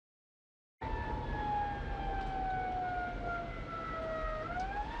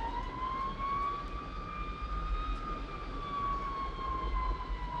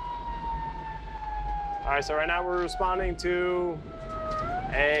All right, so right now we're responding to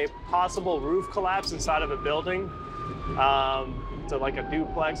a possible roof collapse inside of a building. So like a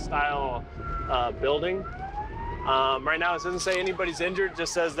duplex style building. Right now it doesn't say anybody's injured,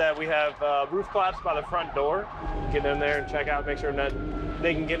 just says that we have roof collapse by the front door. Get in there and check out, make sure that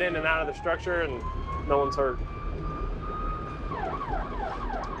they can get in and out of the structure and no one's hurt.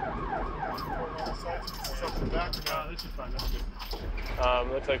 This is fine, that's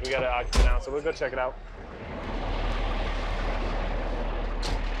good. Looks like we got an occupant now, so we'll go check it out.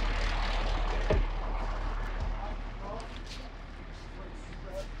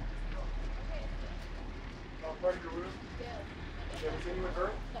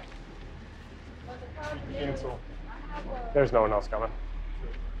 Cancel. There's no one else coming.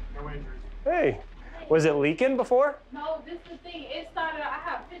 No injuries. Hey, was it leaking before? No, this is the thing. It started, I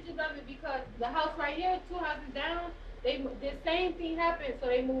have pictures of it because the house right here, 2 houses down, the same thing happened, so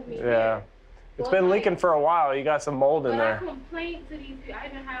they moved me here. It's been leaking for a while. You got some mold in there. I complained to these people. I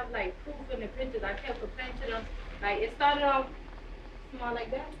didn't have like proof in the pictures. I kept complaining to them. Like it started off small like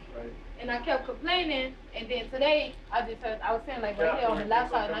that. Right. And I kept complaining, and then today I just heard, I was saying like right here on the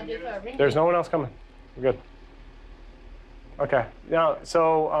left side, and I just heard ringing. There's no one else coming. We're good. Okay. Now,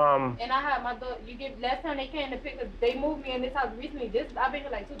 so and I had my daughter. Last time they came to pick us, they moved me in this house recently. I've been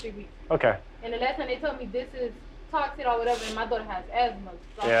here like 2-3 weeks. Okay. And the last time they told me this is toxic or whatever, and my daughter has asthma.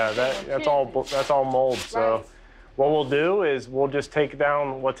 So yeah, that's all mold. So right. What we'll do is we'll just take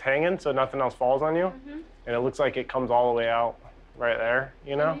down what's hanging so nothing else falls on you, and it looks like it comes all the way out right there.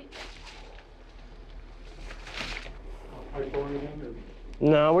 You know.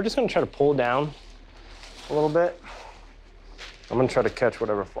 No, we're just gonna try to pull down a little bit. I'm gonna try to catch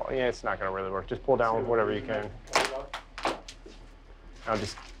whatever falls. Yeah, it's not gonna really work. Just pull down whatever you can.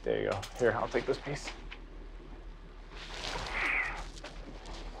 There you go. Here, I'll take this piece.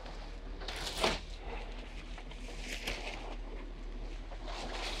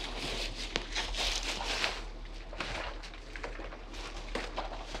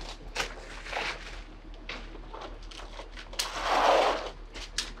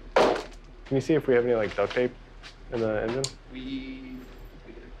 Can you see if we have any like duct tape in the engine? We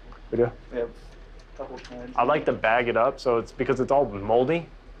do? We have a couple of times. I like to bag it up so it's because it's all moldy,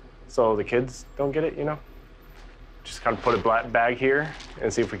 so the kids don't get it, you know? Just kind of put a bag here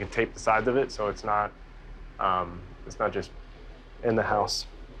and see if we can tape the sides of it so it's not just in the house.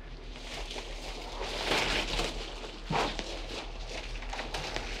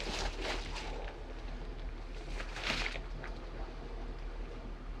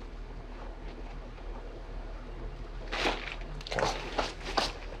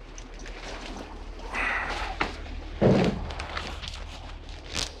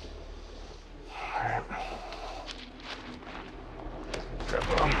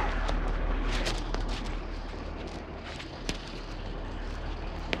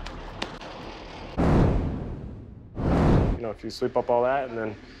 If you sweep up all that and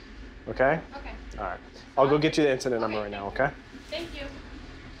then, okay? Okay. All right. I'll go get you the incident number right now, okay? Thank you.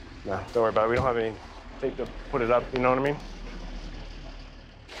 No, don't worry about it. We don't have any tape to put it up, you know what I mean?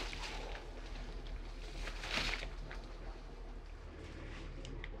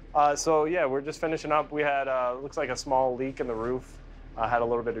 So yeah, we're just finishing up. We had, looks like a small leak in the roof. Had a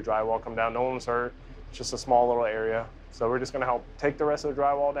little bit of drywall come down. No one was hurt, just a small little area. So we're just gonna help take the rest of the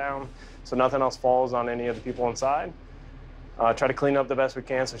drywall down so nothing else falls on any of the people inside. Try to clean up the best we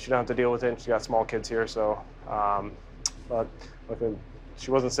can so she don't have to deal with it. She's got small kids here, so, but luckily she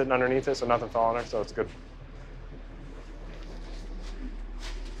wasn't sitting underneath it, so nothing fell on her, so it's good.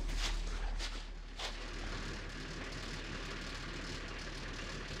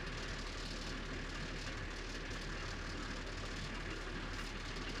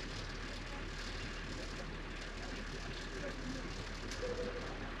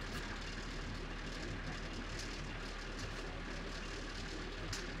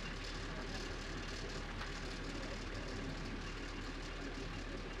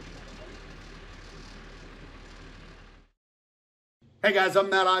 Hey guys, I'm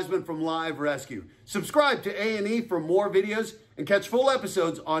Matt Iseman from Live Rescue. Subscribe to A&E for more videos and catch full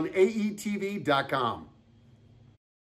episodes on aetv.com.